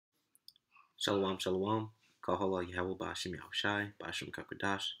Shalom, shalom. Kahala Yahweh Bashim Yahushai, Bashim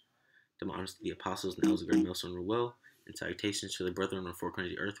Kakradash. To my honors to the apostles and elders of great Milson Ruel, and salutations to the brethren on four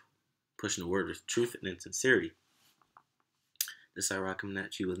corners of the earth, pushing the word with truth and in sincerity. This Iraq coming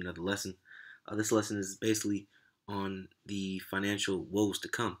at you with another lesson. This lesson is basically on the financial woes to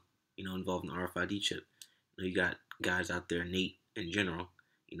come, involving the RFID chip. You got guys out there, Nate in general,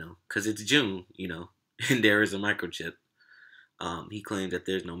 because it's June, and there is a microchip. He claimed that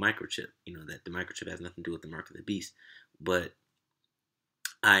there's no microchip, that the microchip has nothing to do with the mark of the beast. But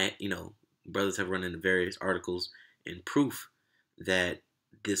brothers have run into various articles and proof that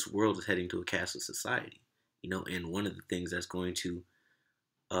this world is heading to a cashless society, and one of the things that's going to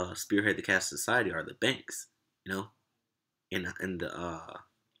spearhead the cashless society are the banks, and the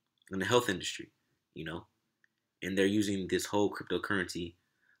health industry, and they're using this whole cryptocurrency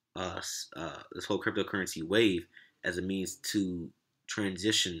wave as a means to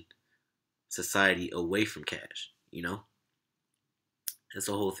transition society away from cash. That's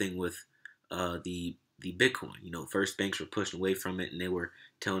the whole thing with the Bitcoin. First banks were pushing away from it, and they were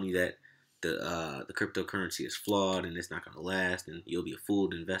telling you that the cryptocurrency is flawed and it's not going to last, and you'll be a fool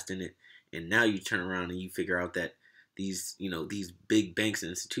to invest in it. And now you turn around and you figure out that these big banks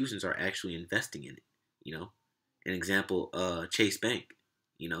and institutions are actually investing in it. An example, Chase Bank.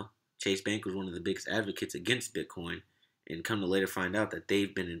 Chase Bank was one of the biggest advocates against Bitcoin, and come to later find out that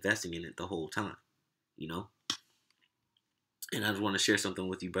they've been investing in it the whole time. And I just want to share something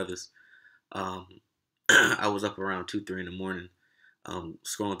with you, brothers. I was up around 2, 3 in the morning,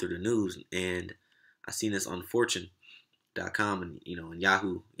 scrolling through the news, and I seen this on Fortune.com and and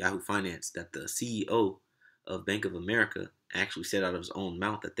Yahoo Finance that the CEO of Bank of America actually said out of his own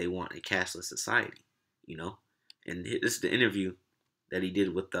mouth that they want a cashless society. And this is the interview that he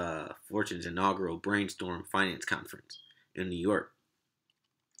did with Fortune's inaugural Brainstorm Finance Conference in New York.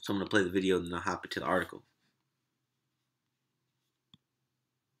 So I'm going to play the video and then I'll hop into the article.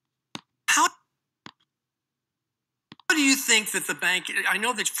 How do you think that the bank, I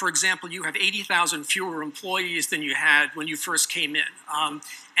know that, for example, you have 80,000 fewer employees than you had when you first came in.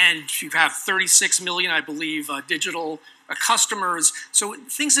 And you have 36 million, I believe, digital customers. So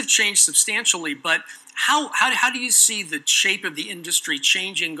things have changed substantially, but how do you see the shape of the industry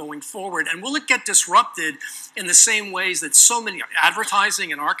changing going forward? And will it get disrupted in the same ways that so many,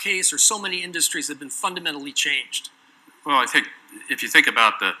 advertising in our case, or so many industries have been fundamentally changed? Well, I think if you think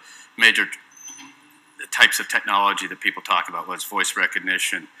about the major types of technology that people talk about, whether it's voice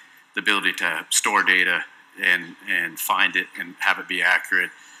recognition, the ability to store data and find it and have it be accurate,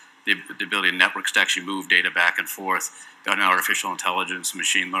 the ability of networks to actually move data back and forth, and artificial intelligence,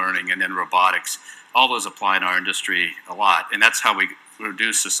 machine learning, and then robotics, all those apply in our industry a lot. And that's how we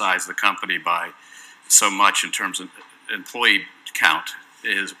reduce the size of the company by so much in terms of employee count,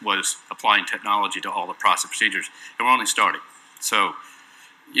 was applying technology to all the process procedures. And we're only starting. So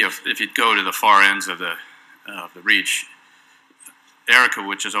if you go to the far ends of the reach, Erica,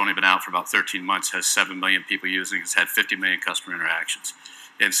 which has only been out for about 13 months, has 7 million people using it. It's had 50 million customer interactions.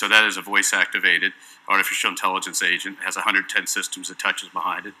 And so that is a voice-activated artificial intelligence agent. It has 110 systems it touches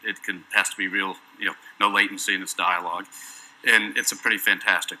behind it. It has to be real, no latency in its dialogue. And it's a pretty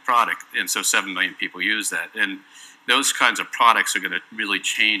fantastic product. And so 7 million people use that. And those kinds of products are going to really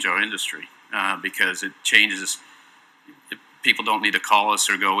change our industry because it changes. People don't need to call us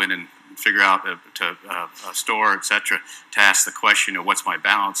or go in and figure out a store, etc., to ask the question of what's my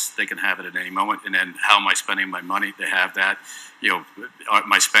balance. They can have it at any moment. And then how am I spending my money? They have that. Am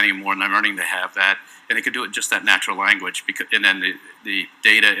I spending more than I'm earning? They have that. And they can do it in just that natural language. And then the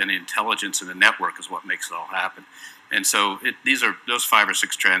data and the intelligence and the network is what makes it all happen. And so these are those 5 or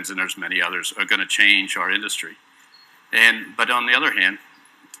 6 trends, and there's many others, are going to change our industry. But on the other hand,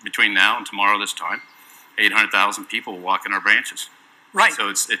 between now and tomorrow this time, 800,000 people will walk in our branches. Right. So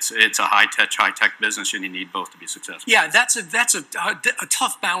it's a high tech business, and you need both to be successful. Yeah, that's a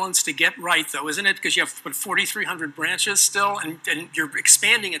tough balance to get right, though, isn't it? Because you have 4,300 branches still, and you're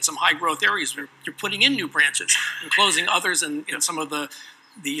expanding in some high growth areas. You're putting in new branches and closing others in some of the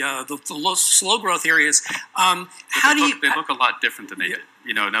slow growth areas. They look a lot different than they did.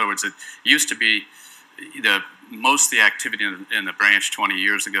 In other words, it used to be most of the activity in the branch 20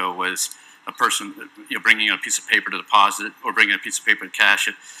 years ago was a person, bringing a piece of paper to deposit or bringing a piece of paper to cash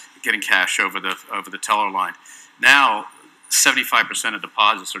it, getting cash over the teller line. Now, 75% of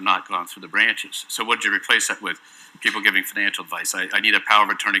deposits are not gone through the branches. So what did you replace that with? People giving financial advice. I need a power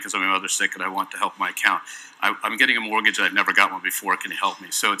of attorney because my mother's sick and I want to help my account. I'm getting a mortgage. I've never got one before. Can you help me?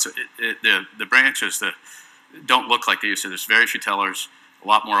 So the branches that don't look like they used to. There's very few tellers, a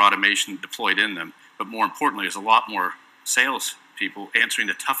lot more automation deployed in them, but more importantly, there's a lot more sales people answering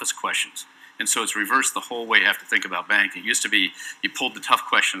the toughest questions. And so it's reversed the whole way you have to think about banking. It used to be you pulled the tough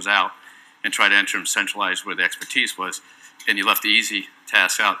questions out and tried to enter them centralized where the expertise was, and you left the easy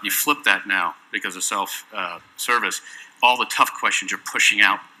tasks out. You flip that now because of self-service. All the tough questions you're pushing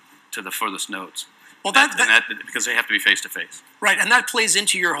out to the furthest nodes. Well, because they have to be face-to-face. Right, and that plays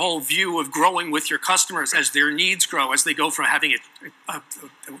into your whole view of growing with your customers as their needs grow, as they go from having a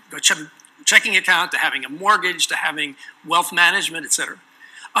checking account to having a mortgage to having wealth management, et cetera.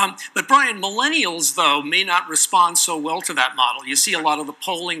 But Brian, millennials, though, may not respond so well to that model. You see a lot of the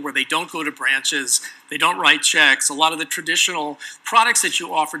polling where they don't go to branches, they don't write checks. A lot of the traditional products that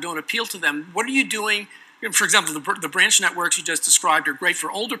you offer don't appeal to them. What are you doing? For example, the branch networks you just described are great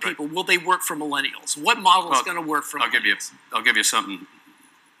for older people. Will they work for millennials? What model is going to work for millennials? I'll give you something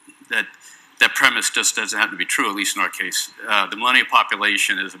that premise just doesn't happen to be true, at least in our case. The millennial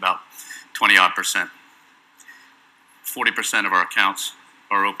population is about 20-odd%. 40% of our accounts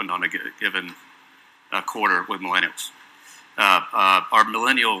are opened on a given quarter with millennials. Our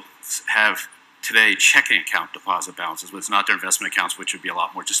millennials have today checking account deposit balances, but it's not their investment accounts, which would be a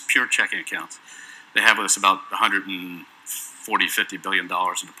lot more, just pure checking accounts. They have with us about $140, $50 billion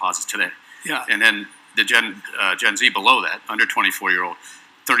in deposits today. Yeah. And then the Gen Z below that, under 24-year-old,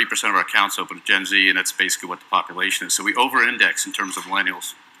 30% of our accounts open to Gen Z, and that's basically what the population is. So we over-index in terms of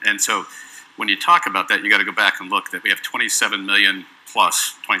millennials. And so when you talk about that, you got to go back and look that we have 27 million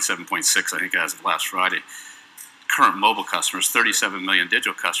plus, 27.6 I think as of last Friday, current mobile customers, 37 million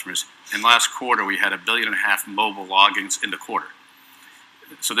digital customers. And last quarter we had 1.5 billion mobile logins in the quarter.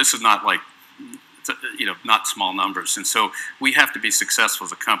 So this is not like, not small numbers. And so we have to be successful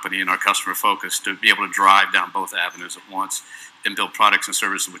as a company in our customer focus to be able to drive down both avenues at once and build products and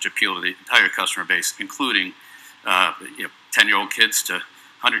services which appeal to the entire customer base, including 10-year-old kids to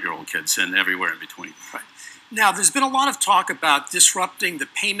 100-year-old kids and everywhere in between. Right. Now, there's been a lot of talk about disrupting the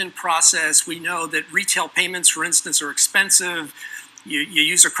payment process. We know that retail payments, for instance, are expensive. You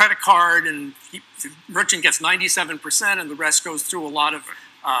use a credit card and the merchant gets 97% and the rest goes through a lot of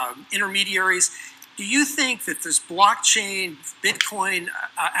intermediaries. Do you think that there's blockchain, Bitcoin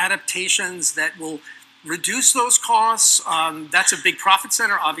adaptations that will reduce those costs? That's a big profit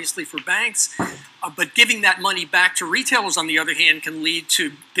center, obviously, for banks. But giving that money back to retailers, on the other hand, can lead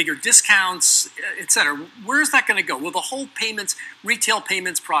to bigger discounts, et cetera. Where is that going to go? Will the whole retail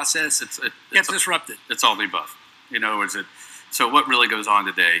payments process get disrupted? It's all the above. In other words, so what really goes on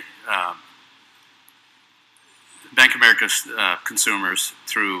today, Bank of America's consumers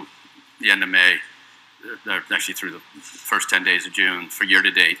through the end of May, actually through the first 10 days of June, for year to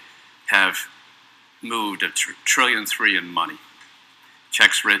date, have moved $1.3 trillion in money.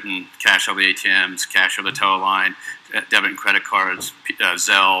 Checks written, cash out of the ATMs, cash out of the tow line, debit and credit cards,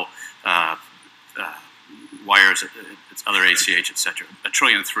 Zelle, wires, other ACH, etc. $1.3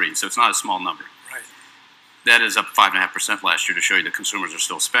 trillion. So it's not a small number. Right. That is up 5.5% last year to show you that consumers are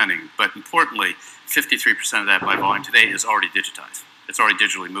still spending. But importantly, 53% of that by volume today is already digitized. It's already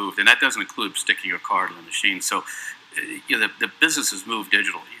digitally moved, and that doesn't include sticking your card in the machine. So the business has moved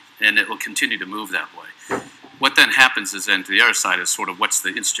digitally, and it will continue to move that way. What then happens is then to the other side is sort of what's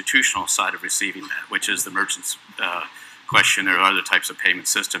the institutional side of receiving that, which is the merchant's question or other types of payment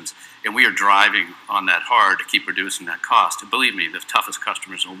systems. And we are driving on that hard to keep reducing that cost. And believe me, the toughest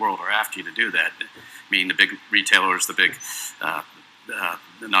customers in the world are after you to do that. I mean, the big retailers, the big,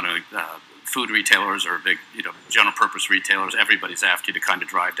 not only food retailers or big, general purpose retailers, everybody's after you to kind of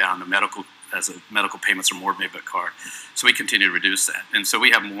drive down the medical payments are more made by card. So we continue to reduce that. And so we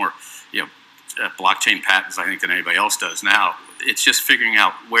have more, blockchain patents, I think, than anybody else does now. It's just figuring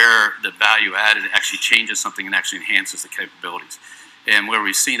out where the value added actually changes something and actually enhances the capabilities. And where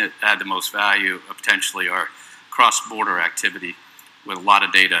we've seen it add the most value potentially are cross-border activity with a lot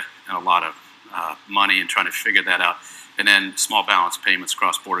of data and a lot of money and trying to figure that out. And then small balance payments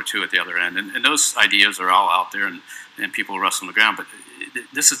cross-border too at the other end. And those ideas are all out there and people are wrestling on the ground. But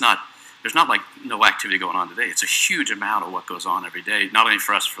this is not, there's not like no activity going on today. It's a huge amount of what goes on every day, not only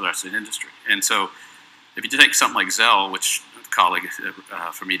for us, for the rest of the industry. And so if you take something like Zelle, which a colleague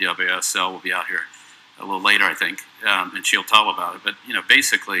from EWS, Zelle will be out here a little later, I think, and she'll tell about it. But,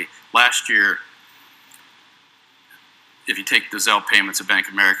 basically last year, if you take the Zelle payments at Bank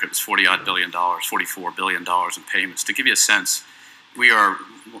of America, it was $40-odd billion, $44 billion in payments. To give you a sense, we are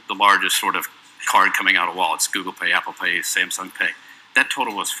the largest sort of card coming out of wallets, Google Pay, Apple Pay, Samsung Pay. That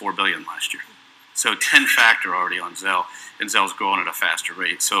total was $4 billion last year. So 10-factor already on Zelle, and Zelle's growing at a faster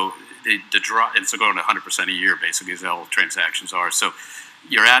rate. So it's growing at 100% a year, basically, Zelle transactions are. So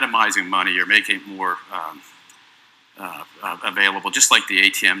you're atomizing money, you're making it more available, just like the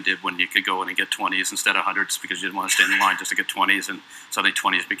ATM did when you could go in and get 20s instead of hundreds because you didn't want to stand in line just to get 20s, and suddenly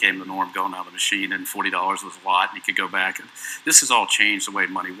 20s became the norm going out of the machine, and $40 was a lot, and you could go back. And this has all changed the way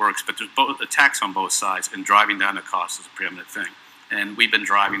money works, but there's both attacks on both sides, and driving down the cost is a preeminent thing. And we've been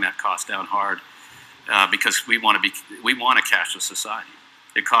driving that cost down hard because we want a cashless society.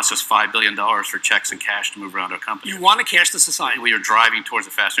 It costs us $5 billion for checks and cash to move around our company. You want a cashless society. We are driving towards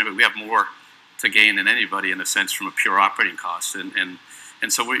a faster, but we have more to gain than anybody in a sense from a pure operating cost, and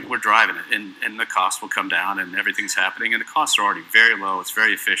so we're driving it, and the cost will come down, and everything's happening, and the costs are already very low. It's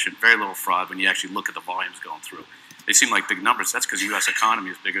very efficient, very little fraud when you actually look at the volumes going through. They seem like big numbers. That's because the U.S.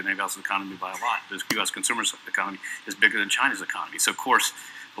 economy is bigger than anybody else's economy by a lot. The U.S. consumer's economy is bigger than China's economy. So of course,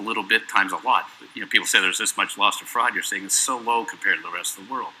 a little bit times a lot. People say there's this much loss to fraud. You're saying it's so low compared to the rest of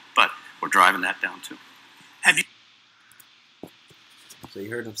the world, but we're driving that down too. Have you? So you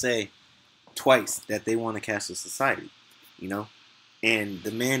heard them say twice that they want a cashless society, and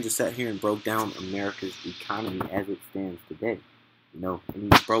the man just sat here and broke down America's economy as it stands today, and he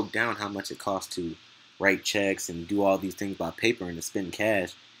broke down how much it costs to write checks and do all these things by paper and to spend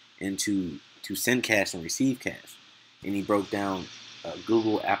cash and to send cash and receive cash, and he broke down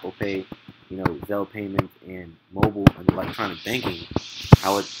Google, Apple Pay, Zelle payments and mobile and electronic banking,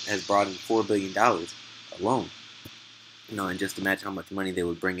 how it has brought in $4 billion alone. And just imagine how much money they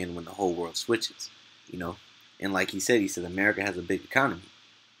would bring in when the whole world switches, And like he said America has a big economy,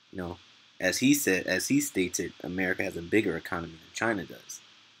 As he states it, America has a bigger economy than China does,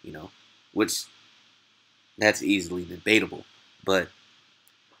 which that's easily debatable. But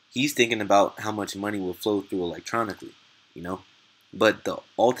he's thinking about how much money will flow through electronically, But the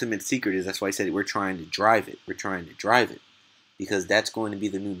ultimate secret is, that's why I said we're trying to drive it. We're trying to drive it because that's going to be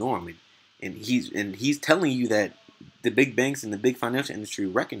the new norm. And he's telling you that the big banks and the big financial industry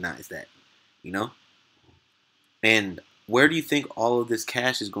recognize that, And where do you think all of this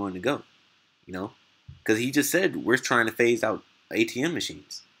cash is going to go? Because he just said we're trying to phase out ATM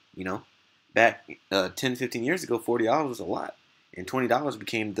machines. Back 10, 15 years ago, $40 was a lot, and $20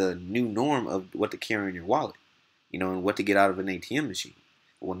 became the new norm of what to carry in your wallet, and what to get out of an ATM machine.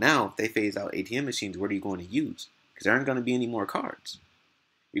 Well, now if they phase out ATM machines, what are you going to use? Because there aren't going to be any more cards.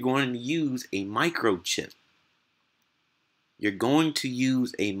 You're going to use a microchip. You're going to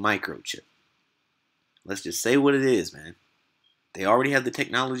use a microchip. Let's just say what it is, man. They already have the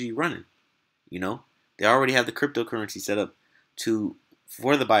technology running. They already have the cryptocurrency set up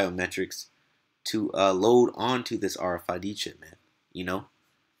for the biometrics to load onto this RFID chip, man.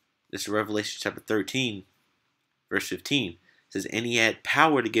 This is Revelation chapter 13, verse 15. It says, "And he had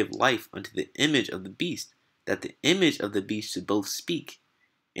power to give life unto the image of the beast, that the image of the beast should both speak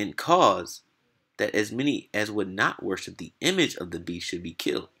and cause that as many as would not worship the image of the beast should be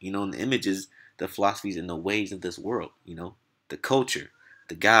killed." And the image is the philosophies and the ways of this world, the culture,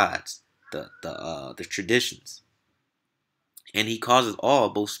 the gods, the traditions. And he causes all,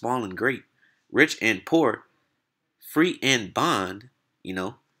 both small and great, rich and poor, free and bond,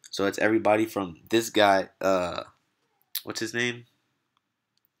 So it's everybody from this guy, what's his name?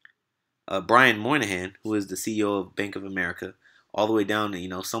 Brian Moynihan, who is the CEO of Bank of America, all the way down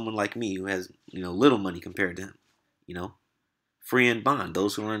to, someone like me who has, little money compared to him, Free and bond,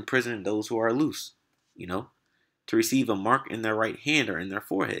 those who are in prison and those who are loose, to receive a mark in their right hand or in their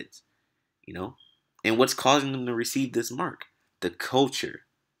foreheads, And what's causing them to receive this mark? The culture,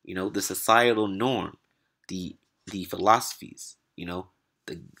 the societal norm, the philosophies,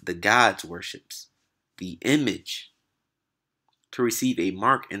 the gods worships, the image, to receive a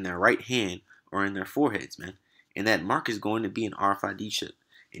mark in their right hand or in their foreheads, man. And that mark is going to be an RFID chip.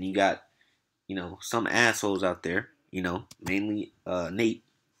 And you got, some assholes out there, mainly Nate,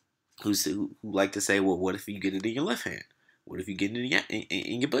 who like to say, well, what if you get it in your left hand? What if you get it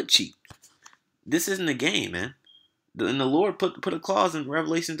in your butt cheek? This isn't a game, man. And the Lord put a clause in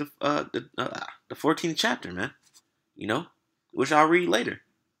Revelation, the 14th chapter, man. Which I'll read later.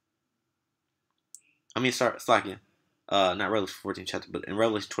 I mean, sorry, Slakia. Not Revelation 14th chapter, but in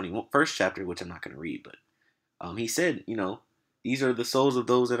Revelation 21st chapter, which I'm not going to read, but he said, these are the souls of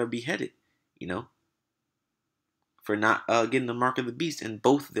those that are beheaded, for not getting the mark of the beast in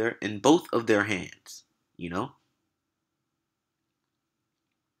both of their hands,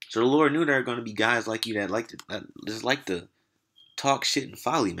 So the Lord knew there are going to be guys like you that just like to talk shit and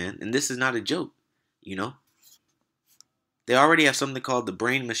folly, man. And this is not a joke, They already have something called the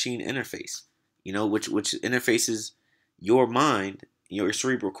brain-machine interface, which interfaces your mind, your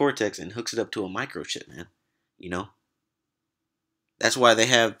cerebral cortex, and hooks it up to a microchip, man. That's why they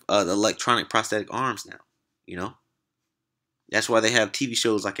have the electronic prosthetic arms now, That's why they have TV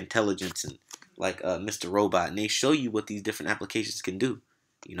shows like Intelligence and like Mr. Robot, and they show you what these different applications can do.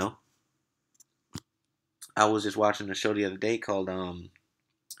 You know, I was just watching a show the other day called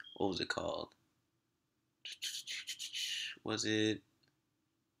what was it called? Was it?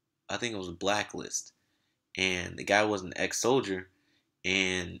 I think it was Blacklist, and the guy was an ex-soldier,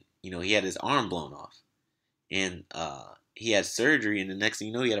 and he had his arm blown off, and he had surgery, and the next thing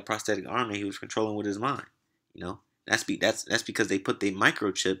you know, he had a prosthetic arm that he was controlling with his mind. That's because they put the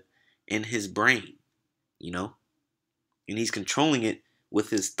microchip in his brain, you know, and he's controlling it with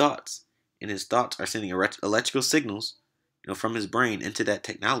his thoughts, and his thoughts are sending electrical signals, from his brain into that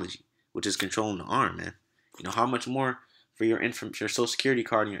technology, which is controlling the arm, man. How much more for your Social Security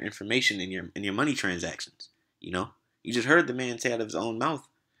card and your information and your money transactions. You just heard the man say out of his own mouth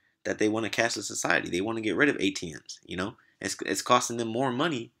that they want a cashless society. They want to get rid of ATMs. It's costing them more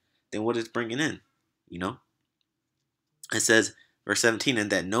money than what it's bringing in. It says, verse 17,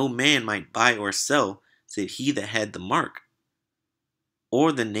 and that no man might buy or sell, save he that had the mark,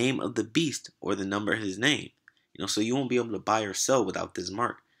 or the name of the beast, or the number of his name. So you won't be able to buy or sell without this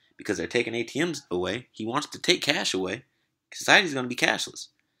mark, because they're taking ATMs away. He wants to take cash away. Society's going to be cashless.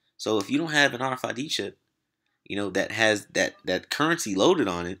 So if you don't have an RFID chip, that has that currency loaded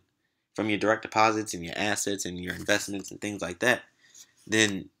on it from your direct deposits and your assets and your investments and things like that,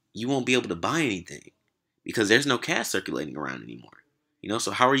 then you won't be able to buy anything because there's no cash circulating around anymore.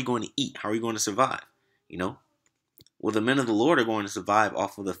 So how are you going to eat? How are you going to survive? Well, the men of the Lord are going to survive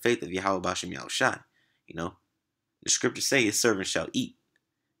off of the faith of Yahweh Bashem Yahushai. The scriptures say his servants shall eat.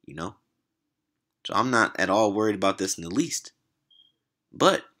 So I'm not at all worried about this in the least.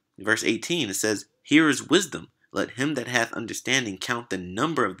 But verse 18, it says, here is wisdom. Let him that hath understanding count the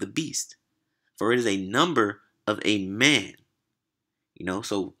number of the beast, for it is a number of a man.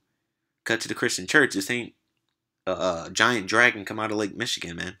 So cut to the Christian church. This ain't a giant dragon come out of Lake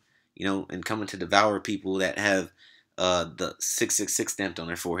Michigan, man. And coming to devour people that have the 666 stamped on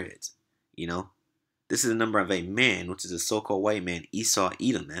their foreheads. This is the number of a man, which is a so-called white man, Esau,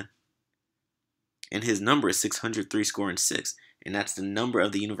 Edom, man. And his number is 603 score and 6. And that's the number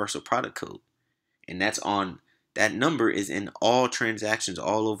of the universal product code. And that number is in all transactions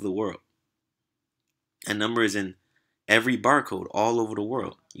all over the world. That number is in every barcode all over the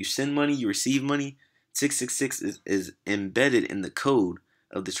world. You send money, you receive money. 666 is embedded in the code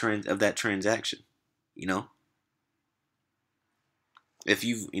of that transaction. If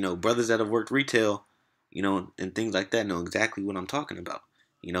brothers that have worked retail, and things like that know exactly what I'm talking about.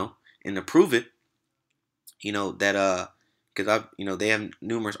 And to prove it, that because they have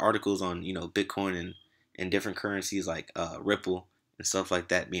numerous articles on Bitcoin and different currencies like Ripple and stuff like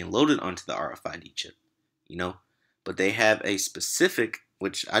that being loaded onto the RFID chip. But they have a specific,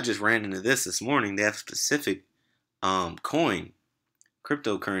 which I just ran into this morning. They have a specific coin,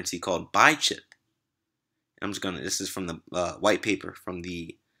 cryptocurrency called BuyChip. This is from the white paper from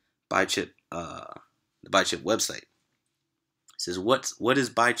the BuyChip website. It says, what is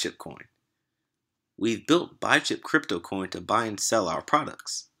BuyChip coin? We've built BuyChip crypto coin to buy and sell our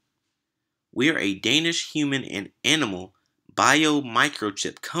products. We are a Danish human and animal bio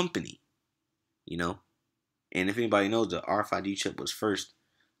microchip company. And if anybody knows, the RFID chip was first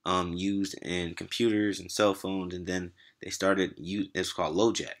used in computers and cell phones, and then they started it's called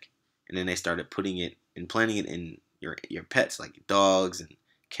LoJack, and then they started putting it and planting it in your pets like dogs and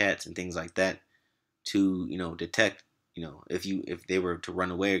cats and things like that to detect if they were to run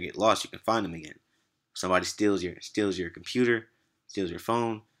away or get lost, you can find them again. Somebody steals your computer, steals your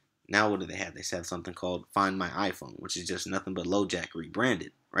phone. Now what do they have? They have something called Find My iPhone, which is just nothing but LoJack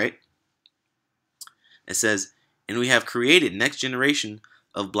rebranded, right? It says, and we have created next generation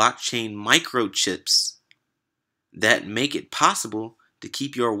of blockchain microchips that make it possible to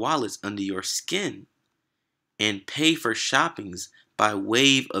keep your wallets under your skin and pay for shoppings by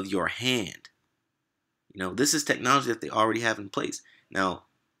wave of your hand. This is technology that they already have in place. Now,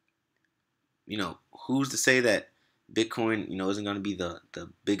 who's to say that Bitcoin, isn't going to be the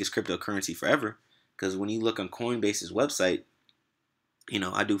biggest cryptocurrency forever? Because when you look on Coinbase's website,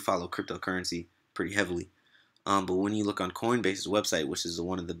 I do follow cryptocurrency pretty heavily. But when you look on Coinbase's website, which is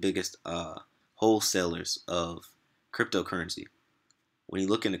one of the biggest wholesalers of cryptocurrency, when you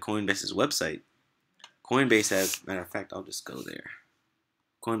look into Coinbase's website, Coinbase has, matter of fact, I'll just go there.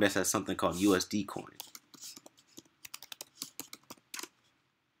 Coinbase has something called USD coin.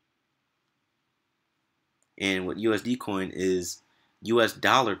 And what USD coin is US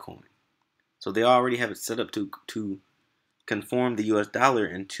dollar coin. So they already have it set up to conform the US dollar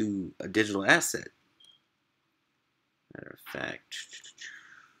into a digital asset. Matter of fact,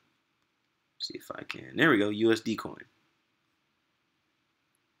 see if I can. There we go, USD coin.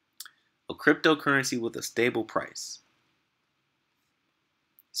 cryptocurrency with a stable price.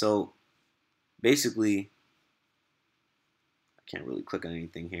 So basically, I can't really click on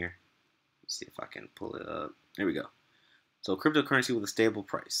anything here. Let's see if I can pull it up. There we go. So cryptocurrency with a stable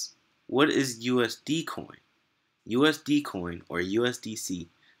price. What is USD coin? USD coin, or USDC,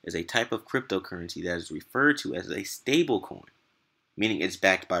 is a type of cryptocurrency that is referred to as a stable coin, meaning it's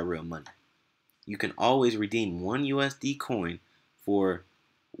backed by real money. You can always redeem one USD coin for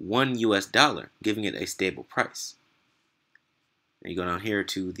 $1 US, giving it a stable price. And you go down here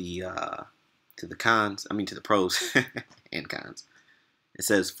to the cons, to the pros and cons. It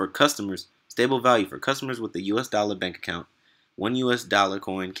says for customers, stable value for customers with a US dollar bank account, $1 US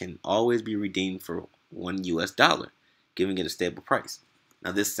coin can always be redeemed for $1 US, giving it a stable price.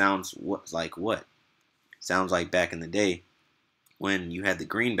 Now this sounds like what? Sounds like back in the day when you had the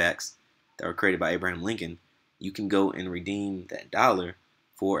greenbacks that were created by Abraham Lincoln. You can go and redeem that dollar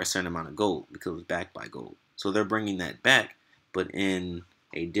for a certain amount of gold because it's backed by gold. So they're bringing that back, but in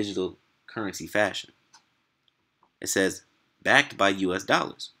a digital currency fashion. It says backed by US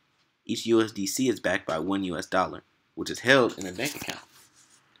dollars. Each USDC is backed by $1 US, which is held in a bank account.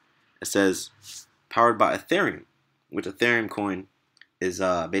 It says powered by Ethereum, which Ethereum coin is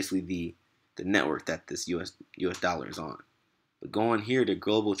basically the network that this US dollar is on. But going here to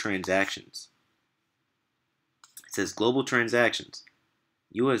global transactions. It says global transactions.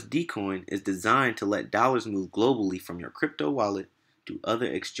 USD coin is designed to let dollars move globally from your crypto wallet to other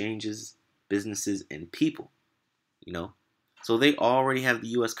exchanges, businesses, and people. So they already have the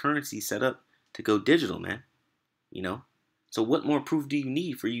US currency set up to go digital, man. So what more proof do you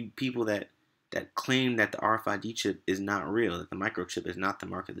need for you people that claim that the RFID chip is not real, that the microchip is not the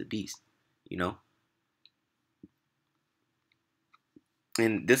mark of the beast,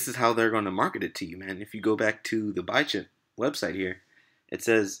 And this is how they're going to market it to you, man. If you go back to the BuyChip website here, it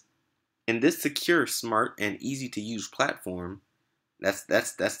says, in this secure, smart, and easy to use platform, that's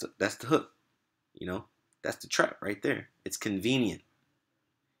the hook, That's the trap right there. It's convenient.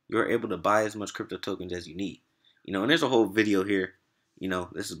 You're able to buy as much crypto tokens as you need. And there's a whole video here.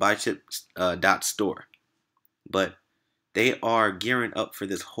 This is BuyChip.store. But they are gearing up for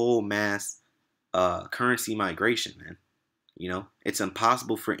this whole mass currency migration, man. It's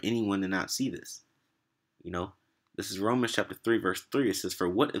impossible for anyone to not see this. This is Romans chapter 3, verse 3. It says, for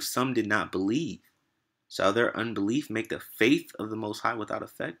what if some did not believe? Shall their unbelief make the faith of the Most High without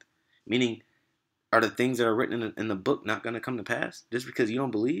effect? Meaning, are the things that are written in the book not going to come to pass just because you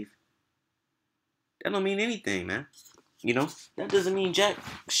don't believe? That don't mean anything, man. That doesn't mean jack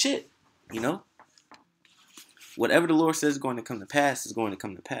shit. Whatever the Lord says is going to come to pass is going to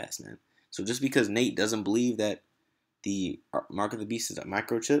come to pass, man. So just because Nate doesn't believe that the mark of the beast is a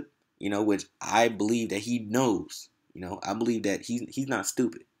microchip, which I believe that he knows, I believe that he's not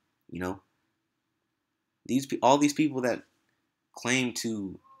stupid, all these people that claim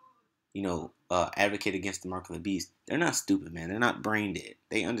to, advocate against the mark of the beast, they're not stupid, man. They're not brain dead.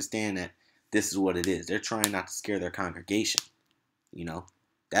 They understand that this is what it is. They're trying not to scare their congregation.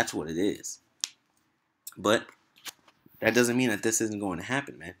 That's what it is. But that doesn't mean that this isn't going to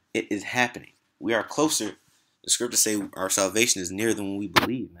happen, man. It is happening. We are closer. The scriptures say our salvation is nearer than when we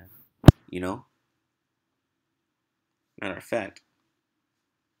believe, man. Matter of fact.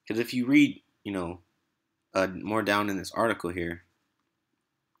 Because if you read, more down in this article here,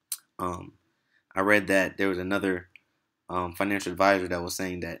 I read that there was another financial advisor that was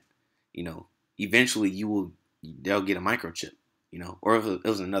saying that, eventually they'll get a microchip, or it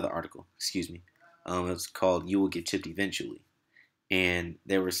was another article, excuse me. It was called You Will Get Chipped Eventually. And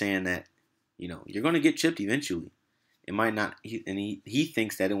they were saying that, you're going to get chipped eventually. It might not, he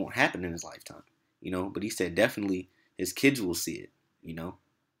thinks that it won't happen in his lifetime, but he said definitely his kids will see it,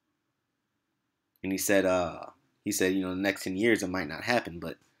 And he said, the next 10 years it might not happen,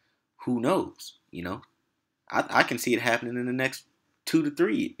 but who knows, I can see it happening in the next 2 to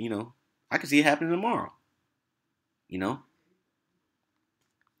 3, I can see it happening tomorrow,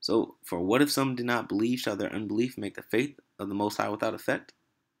 So, for what if some did not believe, shall their unbelief make the faith of the Most High without effect?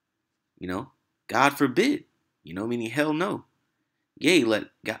 God forbid, meaning hell no. Yea, let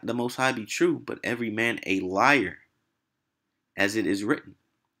God the Most High be true, but every man a liar, as it is written,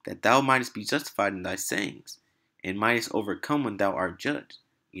 that thou mightest be justified in thy sayings, and mightest overcome when thou art judged,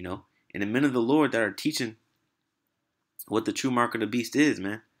 And the men of the Lord that are teaching what the true mark of the beast is,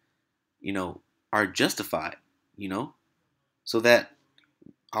 man, are justified, so that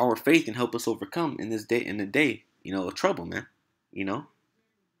our faith can help us overcome in the day of trouble, man,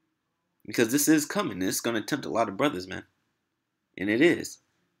 because this is coming. It's going to tempt a lot of brothers, man, and it is,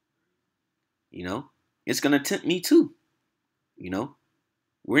 it's going to tempt me too,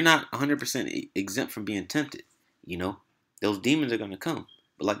 we're not 100% exempt from being tempted. You know, those demons are going to come.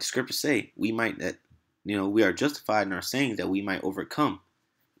 But like the scriptures say, we are justified in our sayings that we might overcome,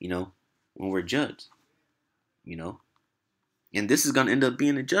 when we're judged, And this is going to end up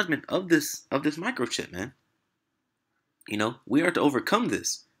being the judgment of this microchip, man. We are to overcome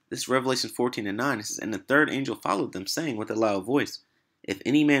this. This is Revelation 14:9. It says, and the third angel followed them, saying with a loud voice, if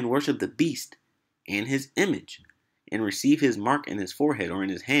any man worship the beast and his image, and receive his mark in his forehead or in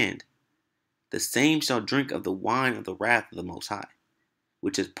his hand, the same shall drink of the wine of the wrath of the Most High,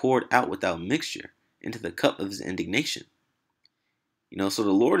 which is poured out without mixture into the cup of his indignation. So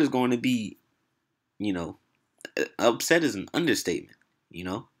the Lord is going to be, upset is an understatement,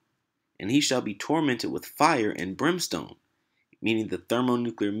 and he shall be tormented with fire and brimstone, meaning the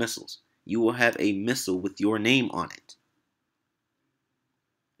thermonuclear missiles. You will have a missile with your name on it,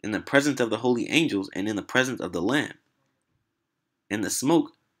 in the presence of the holy angels and in the presence of the Lamb. And the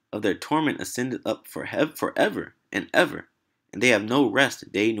smoke of their torment ascended up forever and ever, and they have no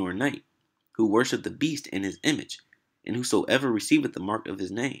rest day nor night, who worship the beast and his image, and whosoever receiveth the mark of his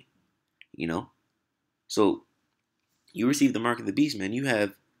name. So you receive the mark of the beast, man. You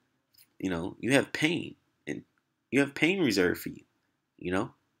have pain, and you have pain reserved for you.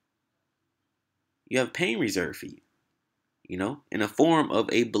 You have pain reserved for you. In the form of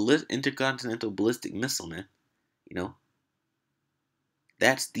a intercontinental ballistic missile, man.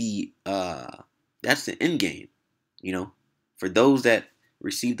 That's the end game. For those that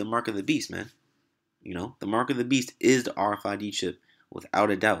receive the mark of the beast, man. The mark of the beast is the RFID chip, without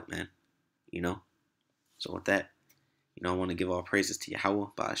a doubt, man. So with that, I want to give all praises to Yahweh,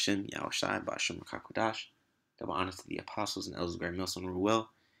 Ba'ashem, Yahushai, Ba'ashem, Kakodash. Double honors to the apostles and elders of Great Millstone rule well,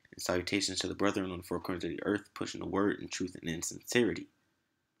 and salutations to the brethren on the four corners of the earth, pushing the word in truth and in sincerity.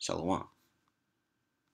 Shalom.